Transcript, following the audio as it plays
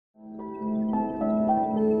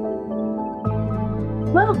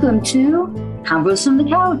Welcome to Convos from the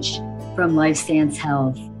Couch from LifeStance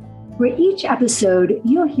Health, where each episode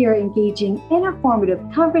you'll hear engaging and informative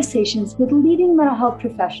conversations with leading mental health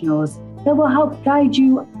professionals that will help guide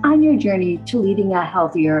you on your journey to leading a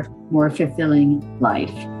healthier, more fulfilling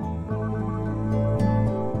life.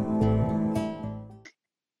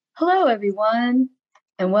 Hello, everyone,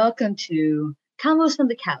 and welcome to Convos from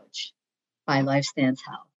the Couch by LifeStance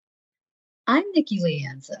Health. I'm Nikki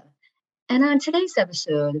Lianza. And on today's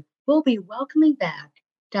episode, we'll be welcoming back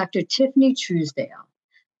Dr. Tiffany Truesdale,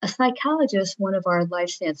 a psychologist, one of our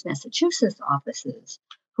LifeStance Massachusetts offices,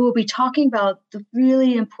 who will be talking about the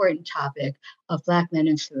really important topic of Black men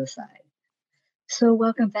and suicide. So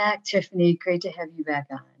welcome back, Tiffany. Great to have you back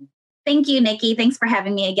on. Thank you, Nikki. Thanks for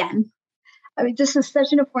having me again. I mean, this is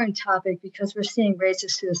such an important topic because we're seeing rates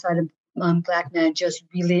of suicide among Black men just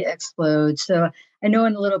really explode. So I know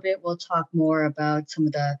in a little bit we'll talk more about some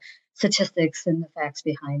of the statistics and the facts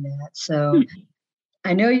behind that. So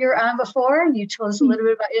I know you're on before and you told us a little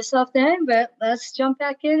bit about yourself then, but let's jump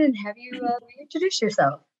back in and have you reintroduce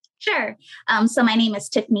yourself. Sure. So my name is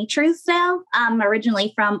Tiffany Truesdale. I'm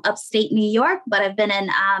originally from upstate New York, but I've been in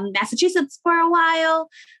Massachusetts for a while.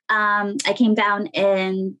 I came down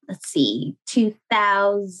in,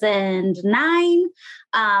 2009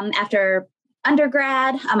 after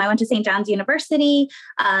undergrad. I went to St. John's University,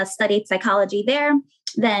 studied psychology there.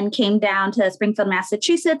 Then came down to Springfield,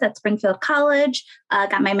 Massachusetts at Springfield College,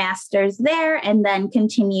 got my master's there, and then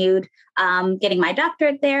continued getting my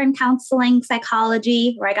doctorate there in counseling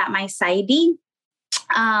psychology, where I got my PsyD.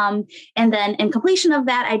 And then in completion of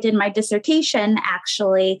that, I did my dissertation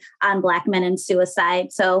actually on Black men and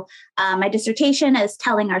suicide. So my dissertation is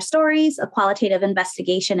Telling Our Stories, a qualitative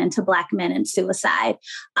investigation into Black men and suicide,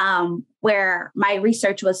 where my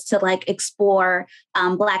research was to explore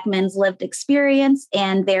Black men's lived experience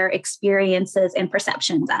and their experiences and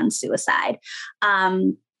perceptions on suicide.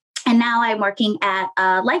 And now I'm working at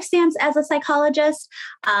LifeStance as a psychologist,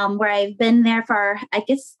 where I've been there for,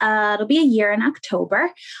 it'll be a year in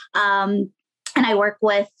October. And I work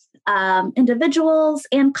with individuals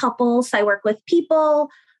and couples. I work with people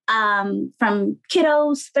from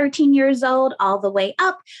kiddos, 13 years old, all the way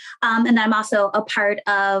up. And I'm also a part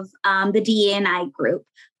of the DE&I group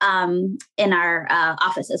in our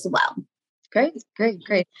office as well. Great.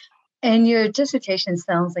 And your dissertation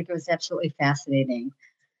sounds like it was absolutely fascinating.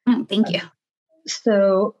 Thank you.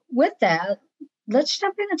 So with that, let's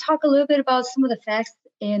jump in and talk a little bit about some of the facts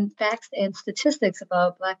and statistics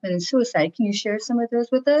about Black men and suicide. Can you share some of those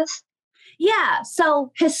with us? Yeah.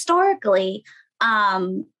 So historically,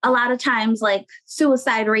 a lot of times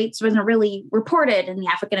suicide rates wasn't really reported in the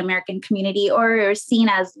African-American community or seen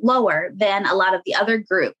as lower than a lot of the other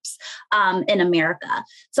groups in America.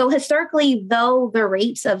 So historically, though the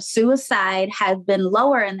rates of suicide have been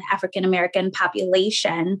lower in the African-American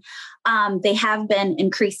population, they have been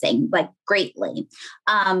increasing greatly.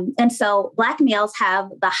 And so Black males have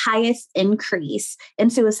the highest increase in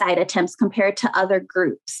suicide attempts compared to other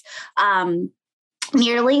groups.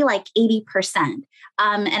 Nearly 80%. And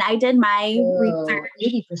I did my research.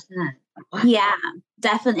 80%. Wow. Yeah,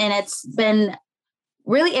 definitely. And it's been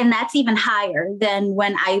really, and that's even higher than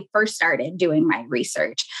when I first started doing my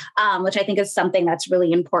research, which I think is something that's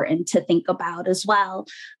really important to think about as well.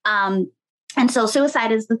 And so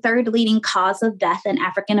suicide is the third leading cause of death in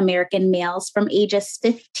African-American males from ages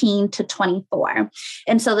 15 to 24.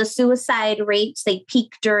 And so the suicide rates, they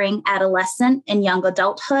peak during adolescent and young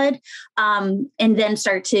adulthood, and then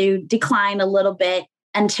start to decline a little bit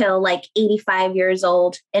until 85 years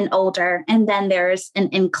old and older. And then there's an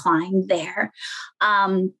incline there.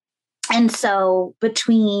 And so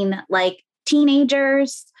between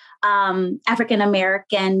teenagers,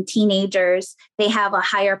 African-American teenagers, they have a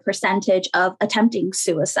higher percentage of attempting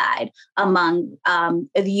suicide among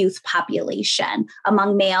the youth population,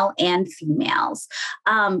 among male and females.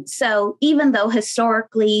 So even though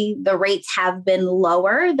historically the rates have been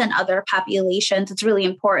lower than other populations, it's really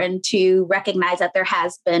important to recognize that there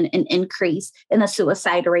has been an increase in the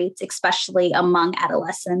suicide rates, especially among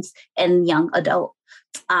adolescents and young adults,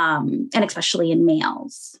 and especially in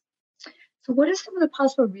males. So what are some of the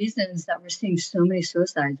possible reasons that we're seeing so many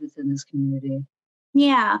suicides within this community?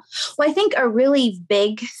 Yeah. Well, I think a really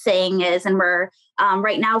big thing is, and we're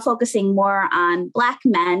right now focusing more on Black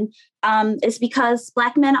men, is because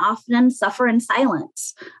Black men often suffer in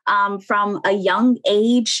silence from a young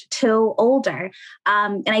age till older.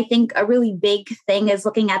 And I think a really big thing is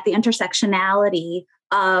looking at the intersectionality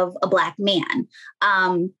of a Black man.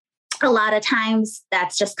 A lot of times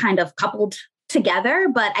that's just kind of coupled together,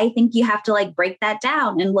 but I think you have to break that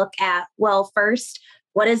down and look at, well, first,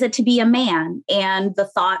 what is it to be a man, and the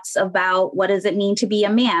thoughts about what does it mean to be a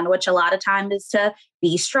man, which a lot of times is to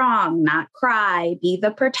be strong, not cry, be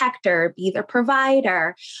the protector, be the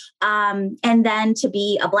provider. And then to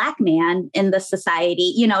be a Black man in the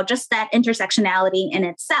society, just that intersectionality in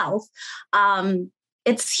itself.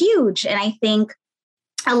 It's huge. And I think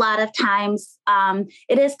a lot of times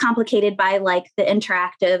it is complicated by like the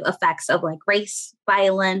interactive effects of like race,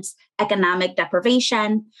 violence, economic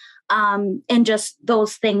deprivation, and just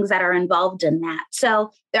those things that are involved in that.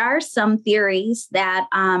 So there are some theories that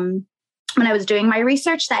when I was doing my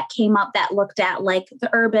research that came up that looked at like the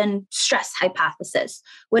urban stress hypothesis,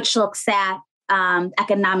 which looks at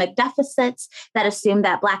economic deficits that assume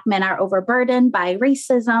that Black men are overburdened by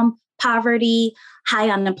racism, poverty, high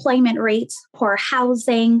unemployment rates, poor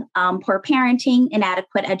housing, poor parenting,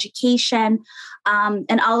 inadequate education,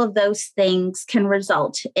 and all of those things can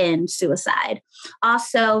result in suicide.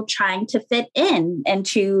 Also, trying to fit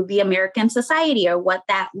into the American society or what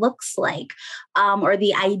that looks like, or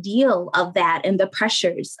the ideal of that and the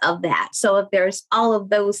pressures of that. So if there's all of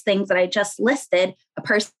those things that I just listed, a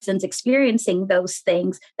person's experiencing those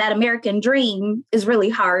things, that American dream is really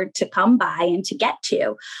hard to come by and to get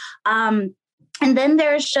to. And then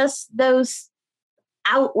there's just those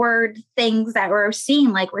outward things that we're seeing,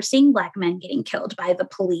 like we're seeing Black men getting killed by the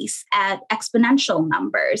police at exponential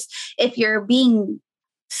numbers. If you're being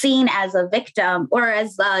seen as a victim or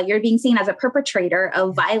as you're being seen as a perpetrator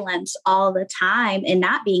of violence all the time and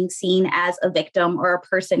not being seen as a victim or a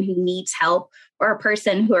person who needs help or a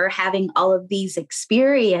person who are having all of these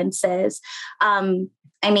experiences,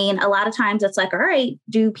 a lot of times it's like, all right,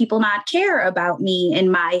 do people not care about me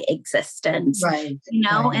and my existence? Right.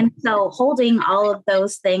 Right. And so holding all of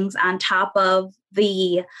those things on top of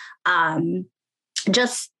the, the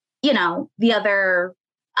other,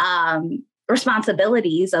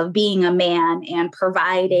 responsibilities of being a man and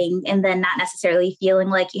providing, and then not necessarily feeling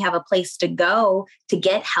like you have a place to go to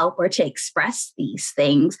get help or to express these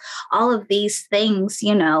things. All of these things,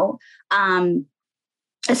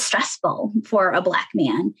 is stressful for a Black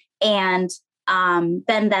man. And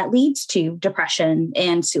then that leads to depression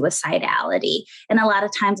and suicidality. And a lot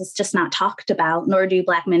of times it's just not talked about, nor do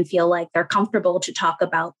Black men feel like they're comfortable to talk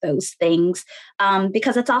about those things,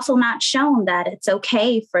 because it's also not shown that it's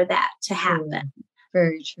okay for that to happen.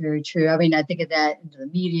 Very true, very true. I think of that in the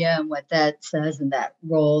media and what that says, and that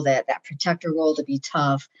role, that protector role, to be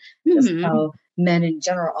tough, just how men in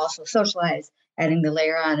general also socialize, adding the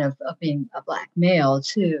layer on of being a Black male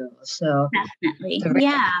too. So definitely,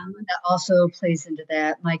 that also plays into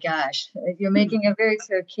that. My gosh, you're making a very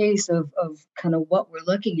clear case of kind of what we're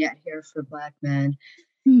looking at here for Black men.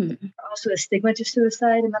 Also, a stigma to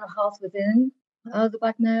suicide and mental health within the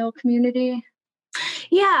Black male community.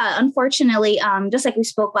 Yeah, unfortunately, just like we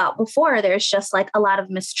spoke about before, there's just like a lot of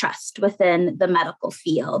mistrust within the medical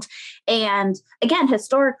field. And again,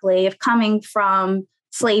 historically, if coming from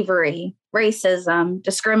slavery, racism,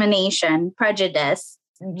 discrimination, prejudice,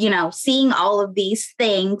 seeing all of these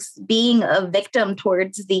things, being a victim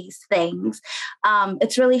towards these things,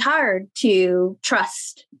 it's really hard to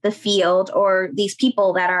trust the field or these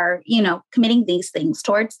people that are, committing these things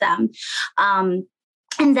towards them.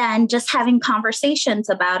 And then just having conversations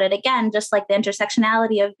about it, again, just like the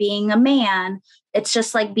intersectionality of being a man, it's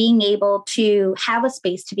just like being able to have a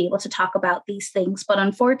space to be able to talk about these things. But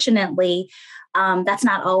unfortunately, that's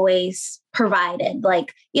not always provided.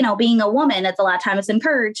 Like, being a woman, it's a lot of times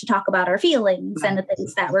encouraged to talk about our feelings and the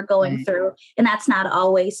things that we're going through. And that's not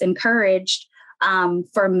always encouraged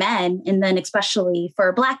for men. And then especially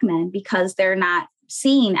for Black men, because they're not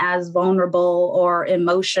seen as vulnerable or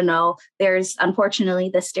emotional. There's unfortunately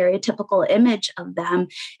the stereotypical image of them.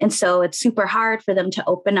 And so it's super hard for them to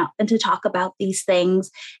open up and to talk about these things.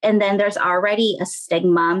 And then there's already a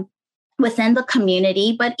stigma within the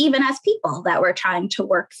community, but even as people that we're trying to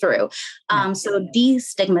work through. So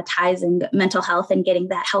destigmatizing mental health and getting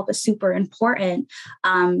that help is super important,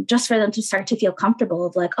 just for them to start to feel comfortable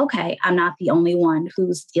of like, okay, I'm not the only one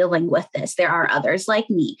who's dealing with this. There are others like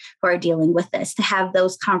me who are dealing with this, to have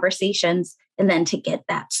those conversations and then to get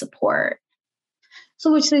that support.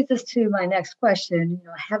 So which leads us to my next question,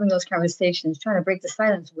 having those conversations, trying to break the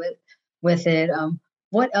silence with it.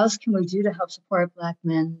 What else can we do to help support Black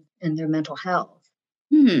men in their mental health?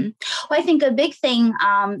 Well, I think a big thing,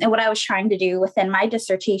 and what I was trying to do within my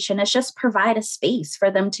dissertation, is just provide a space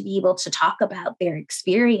for them to be able to talk about their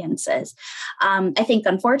experiences. I think,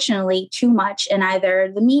 unfortunately, too much in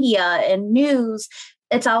either the media and news,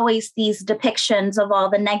 it's always these depictions of all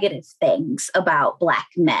the negative things about Black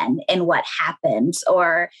men and what happens,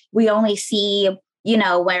 or we only see,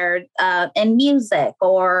 where in music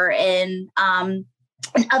or in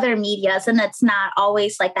in other medias, and it's not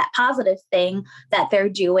always like that positive thing that they're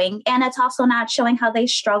doing. And it's also not showing how they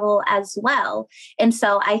struggle as well. And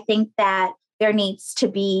so I think that there needs to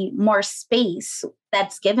be more space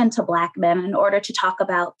that's given to Black men in order to talk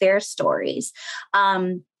about their stories.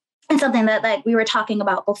 And something that like we were talking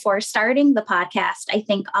about before starting the podcast, I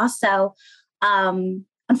think also,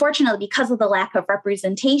 unfortunately, because of the lack of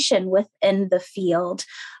representation within the field,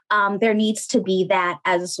 there needs to be that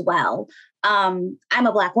as well. I'm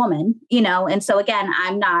a Black woman, and so again,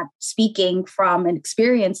 I'm not speaking from an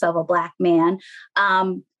experience of a Black man,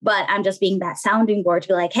 but I'm just being that sounding board to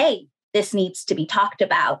be like, hey, this needs to be talked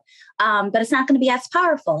about. But it's not going to be as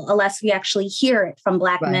powerful unless we actually hear it from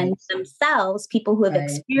Black men themselves, people who have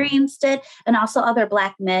experienced it, and also other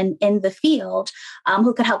Black men in the field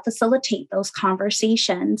who could help facilitate those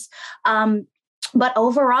conversations. But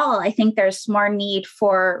overall, I think there's more need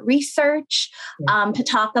for research to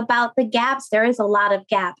talk about the gaps. There is a lot of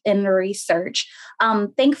gap in the research.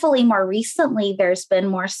 Thankfully, more recently, there's been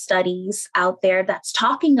more studies out there that's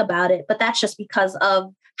talking about it, but that's just because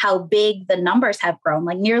of how big the numbers have grown,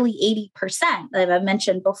 like nearly 80% that I've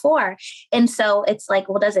mentioned before. And so it's like,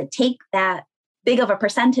 well, does it take that big of a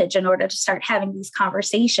percentage in order to start having these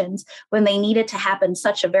conversations when they needed to happen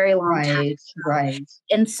such a very long time? Right.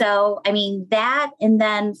 And so, I mean, that, and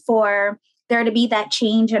then for there to be that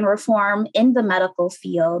change and reform in the medical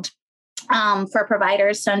field, for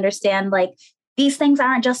providers to understand, like, these things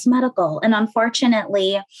aren't just medical. And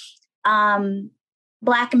unfortunately,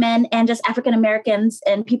 Black men and just African Americans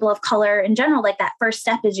and people of color in general, like that first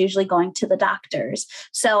step is usually going to the doctors.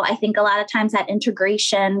 So I think a lot of times that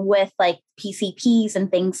integration with like PCPs and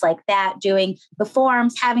things like that, doing the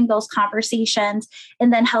forums, having those conversations,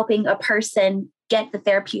 and then helping a person get the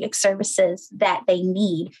therapeutic services that they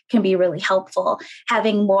need can be really helpful.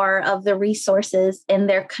 Having more of the resources in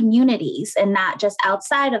their communities and not just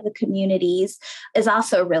outside of the communities is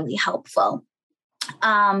also really helpful.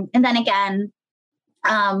 And then again,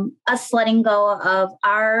 us letting go of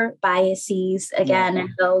our biases again and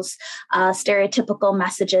those stereotypical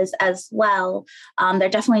messages as well. There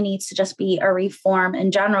definitely needs to just be a reform in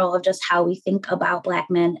general of just how we think about Black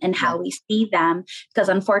men and how we see them, because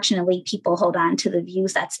unfortunately people hold on to the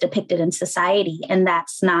views that's depicted in society, and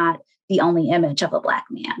that's not the only image of a Black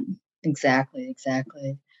man. Exactly.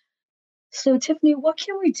 So Tiffany, what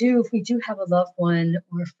can we do if we do have a loved one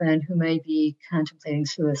or a friend who may be contemplating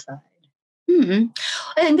suicide? I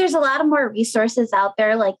think there's a lot of more resources out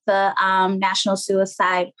there, like the National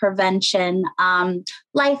Suicide Prevention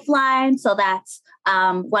Lifeline. So that's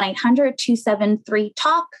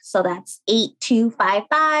 1-800-273-TALK. So that's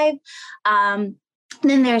 8255.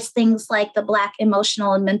 Then there's things like the Black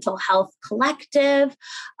Emotional and Mental Health Collective,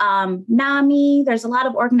 NAMI. There's a lot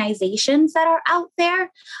of organizations that are out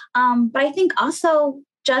there. But I think also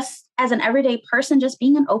just as an everyday person, just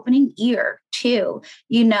being an opening ear too,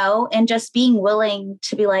 and just being willing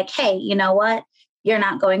to be like, hey, you know what? You're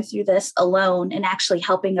not going through this alone, and actually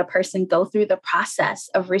helping a person go through the process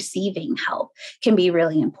of receiving help can be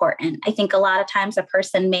really important. I think a lot of times a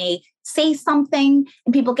person may say something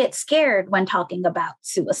and people get scared when talking about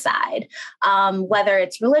suicide, whether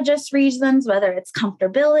it's religious reasons, whether it's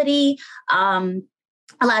comfortability.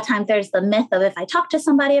 A lot of times there's the myth of if I talk to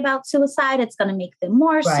somebody about suicide, it's going to make them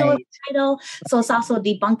more suicidal. So it's also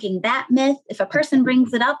debunking that myth. If a person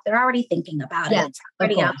brings it up, they're already thinking about it. It's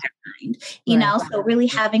already out their mind, So really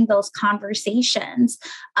having those conversations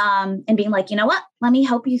and being like, you know what, let me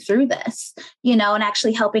help you through this, and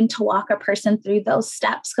actually helping to walk a person through those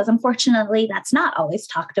steps. Because unfortunately, that's not always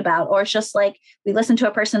talked about, or it's just like we listen to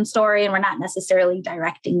a person's story and we're not necessarily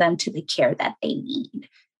directing them to the care that they need.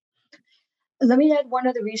 Let me add one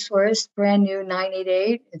other resource, brand new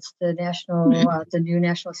 988. It's the the new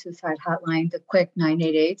National Suicide Hotline, the quick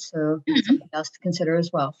 988. So that's something else to consider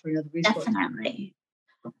as well for another resource. Definitely.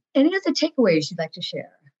 Any other takeaways you'd like to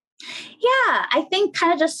share? Yeah, I think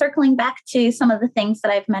kind of just circling back to some of the things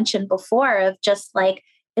that I've mentioned before of just like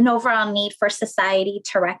an overall need for society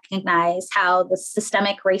to recognize how the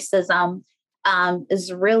systemic racism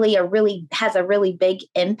is has a really big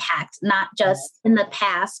impact, not just in the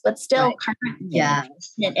past, but still currently.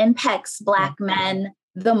 It impacts Black men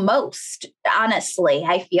the most, honestly.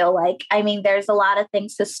 I feel like, there's a lot of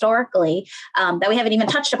things historically that we haven't even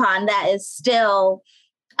touched upon that is still,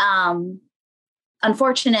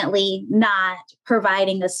 unfortunately, not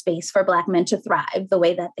providing a space for Black men to thrive the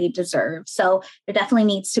way that they deserve. So there definitely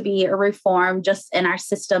needs to be a reform just in our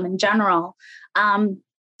system in general.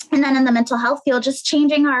 And then in the mental health field, just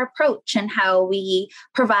changing our approach and how we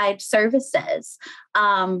provide services.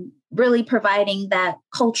 really providing that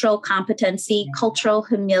cultural competency, cultural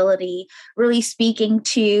humility, really speaking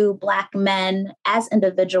to Black men as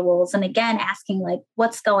individuals. And again, asking like,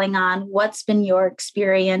 what's going on? What's been your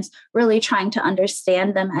experience? Really trying to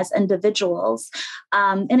understand them as individuals.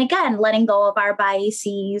 And again, letting go of our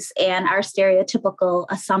biases and our stereotypical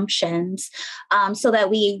assumptions so that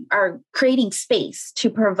we are creating space to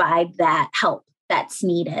provide that help that's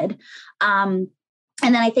needed. And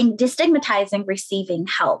then I think destigmatizing receiving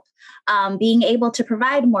help, being able to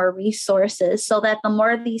provide more resources so that the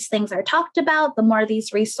more these things are talked about, the more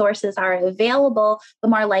these resources are available, the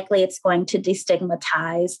more likely it's going to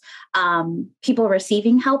destigmatize people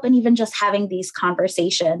receiving help and even just having these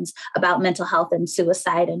conversations about mental health and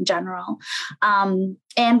suicide in general. And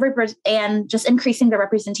just increasing the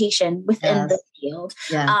representation within the field.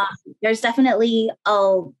 There's definitely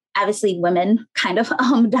obviously women kind of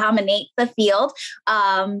dominate the field.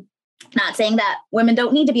 Not saying that women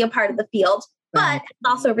don't need to be a part of the field, but it's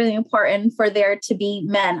also really important for there to be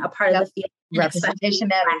men a part of the field. Representation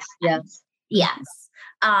matters. Yes.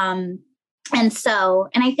 And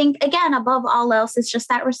I think, again, above all else, is just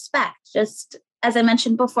that respect. Just as I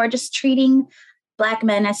mentioned before, just treating Black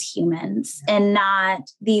men as humans and not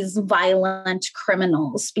these violent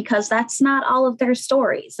criminals, because that's not all of their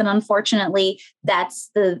stories. And unfortunately,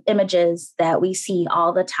 that's the images that we see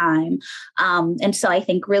all the time. And so I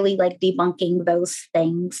think really like debunking those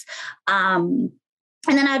things. And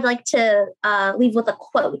then I'd like to leave with a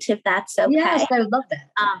quote, if that's okay. Yes, I would love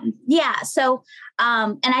that. So,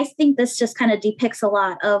 and I think this just kind of depicts a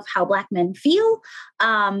lot of how Black men feel.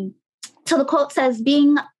 So the quote says,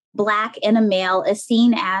 "Being Black and a male is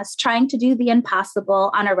seen as trying to do the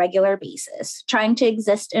impossible on a regular basis, trying to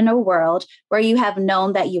exist in a world where you have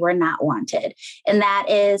known that you are not wanted." And that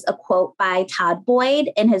is a quote by Todd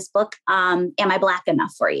Boyd in his book, Am I Black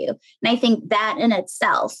Enough for You? And I think that in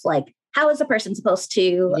itself, like, how is a person supposed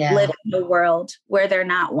to live in a world where they're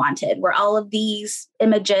not wanted, where all of these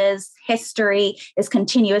images, history is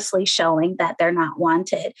continuously showing that they're not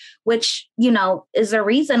wanted, which, is a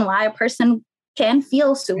reason why a person can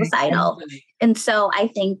feel suicidal. And so I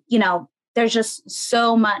think, there's just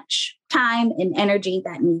so much time and energy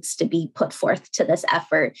that needs to be put forth to this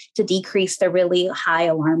effort to decrease the really high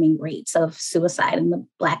alarming rates of suicide in the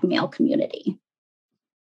Black male community.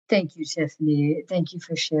 Thank you, Tiffany. Thank you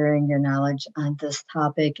for sharing your knowledge on this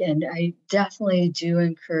topic. And I definitely do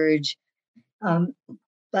encourage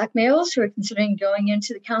Black males who are considering going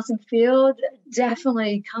into the counseling field,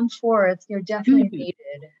 definitely come forth. You're definitely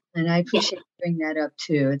needed. And I appreciate you bringing that up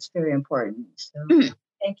too. It's very important. So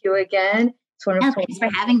thank you again. It's wonderful. Thanks for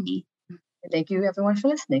having me. Thank you everyone for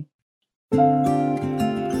listening.